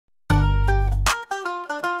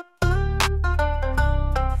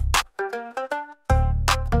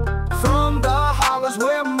shores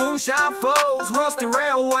where moonshine flows, rusty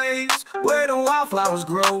railways where the wildflowers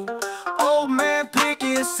grow. Old man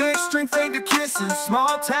pickin, six-string finger kissin,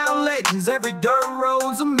 small town legends, every dirt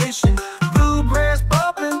road's a mission. Bluegrass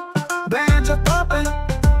bumpin, banjo thumpin,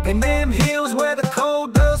 and them hills where the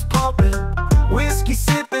cold dust pumpin. Whiskey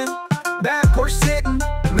sippin, backporch sittin,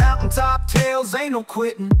 mountaintop tales, ain't no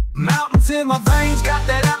quittin. Mountains in my veins, got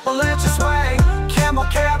that Appalachia swag. Camo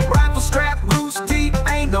cap, rifle strap, roots deep,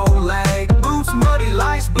 ain't no lag. Boots muddy,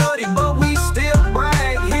 lights bloody, but we still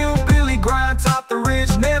brag. Hillbilly grind, top the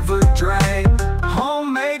ridge, never drag.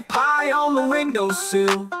 Homemade pie on the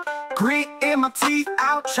windowsill, grit in my teeth,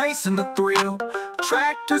 out chasing the thrill.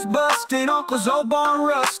 Tractors busted, uncle's old barn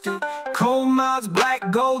rusted, coal mines,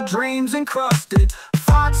 black gold dreams encrusted.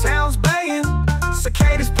 Fox hounds bayin,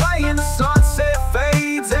 cicadas playin, the sunset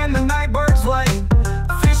fades and the night birds layin.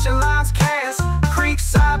 Fishing lines cast,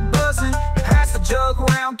 creekside buzzin, pass the jug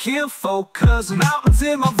around kinfolk cousin. Mountains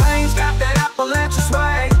in my veins, got that Appalachia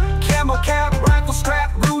swag.